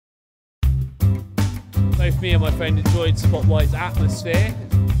Both me and my friend enjoyed Spot White's atmosphere.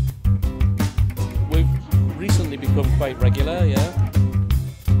 We've recently become quite regular, yeah.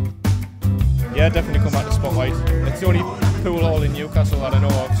 Yeah, definitely come back to Spot White. It's the only pool hall in Newcastle that I know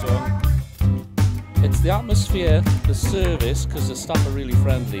of, so. It's the atmosphere, the service, because the staff are really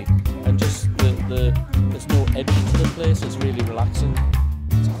friendly, and just there's no edge to the place. It's really relaxing.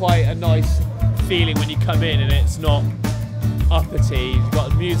 It's quite a nice feeling when you come in and it's not uppity. You've got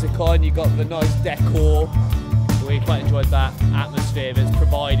the music on, you've got the nice decor. We quite enjoyed that atmosphere that's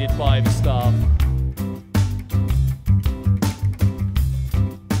provided by the staff.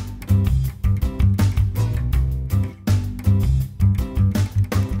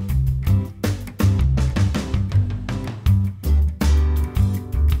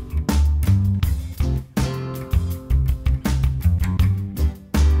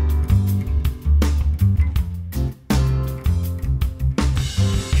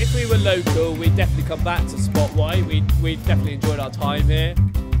 If we were local, we'd definitely come back to Spot White. We definitely enjoyed our time here.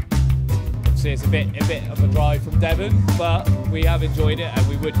 Obviously, it's a bit of a drive from Devon, but we have enjoyed it, and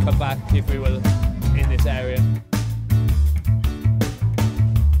we would come back if we were in this area.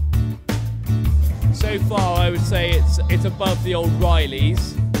 So far, I would say it's above the old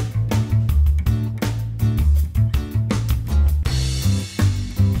Riley's.